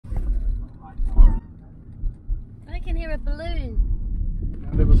hear a balloon.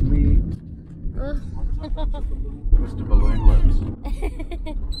 And it was me. Mr. Balloon Lips.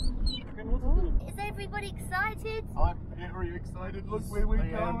 Is everybody excited? I'm very excited. Look where we're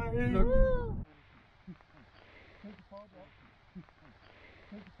going. Look.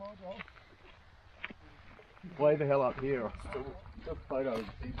 Way the hell up here. Still photos.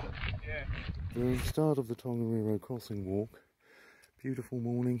 Yeah. The start of the Tongariro Crossing walk. Beautiful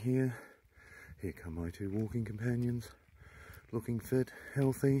morning here. Here come my two walking companions. Looking fit,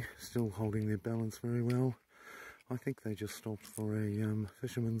 healthy, still holding their balance very well. I think they just stopped for a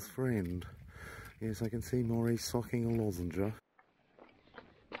fisherman's friend. Yes, I can see Maurice socking a lozenge.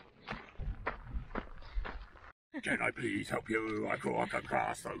 Can I please help you? I walk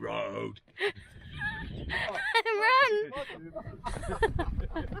across the road. Run!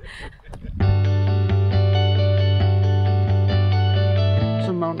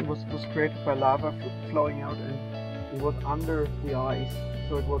 The mountain was created by lava flowing out, and it was under the ice,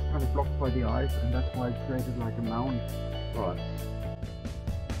 so it was kind of blocked by the ice, and that's why it created like a mound. Right.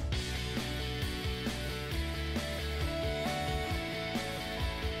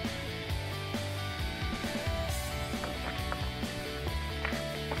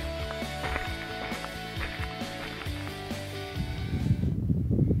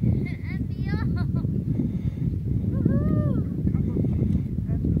 And beyond. Woohoo!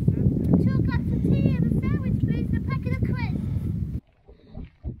 2 cups of tea and a sandwich, please, and a packet of crisps.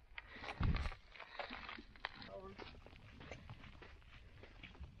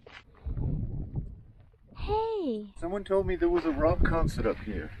 Hey! Someone told me there was a rock concert up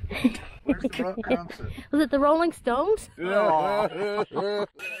here. Where's the rock concert? Was it the Rolling Stones? Yeah,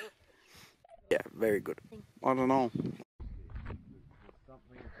 very good. I don't know.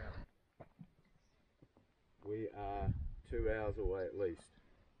 We are 2 hours away at least.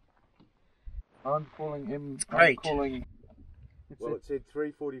 I'm calling him. Great. Well, It said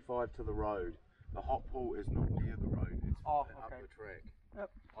 3:45 to the road. The hot pool is not near the road. It's up the track. Yep.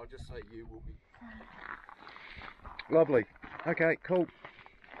 I'll just say you will be. Lovely. Okay, cool.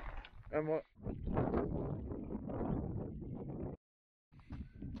 And what?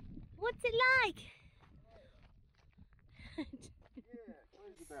 What's it like? Yeah,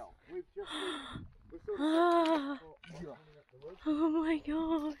 where's the bell? We've just Oh my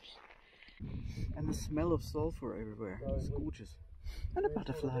gosh. and the smell of sulfur everywhere. It's gorgeous. And a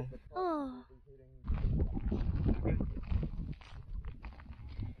butterfly. Oh. Okay.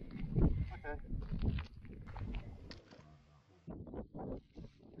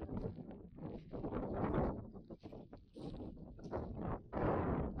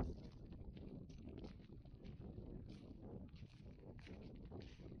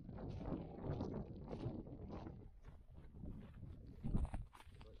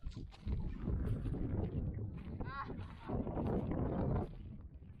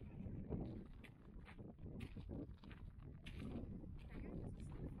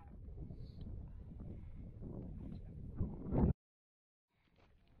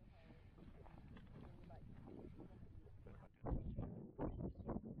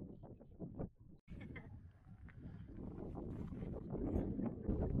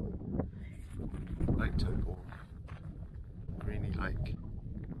 Lake Topor, Greeny Lake.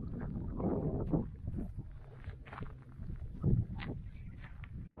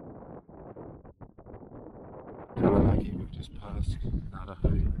 Taranaki, we've just passed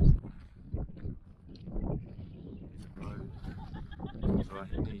Narahu. It's a road, so I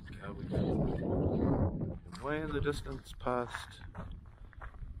need to go with it. And way in the distance past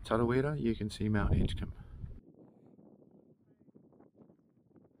Tarawera, you can see Mount Edgecombe.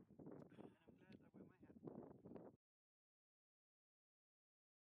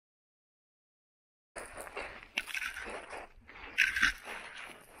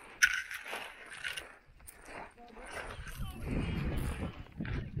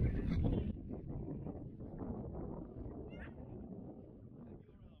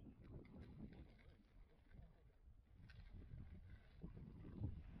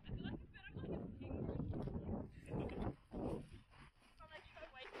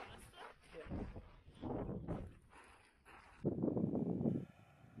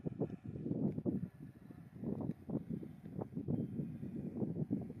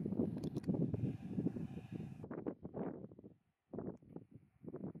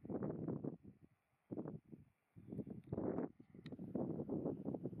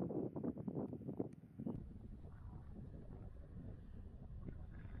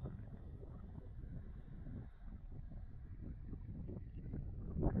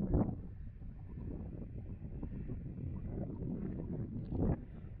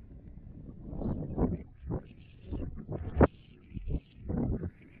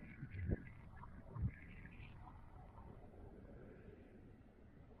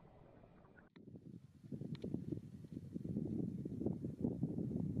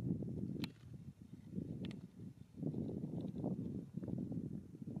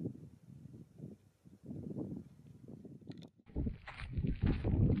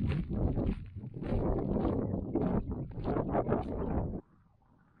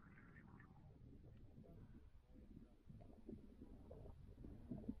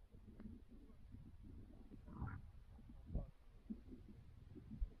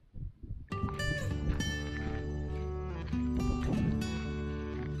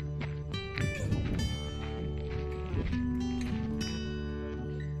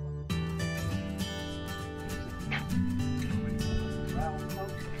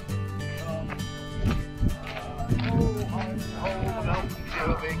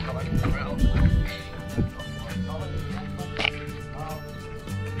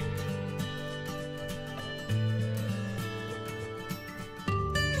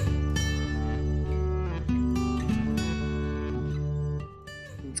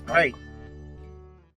 Hey.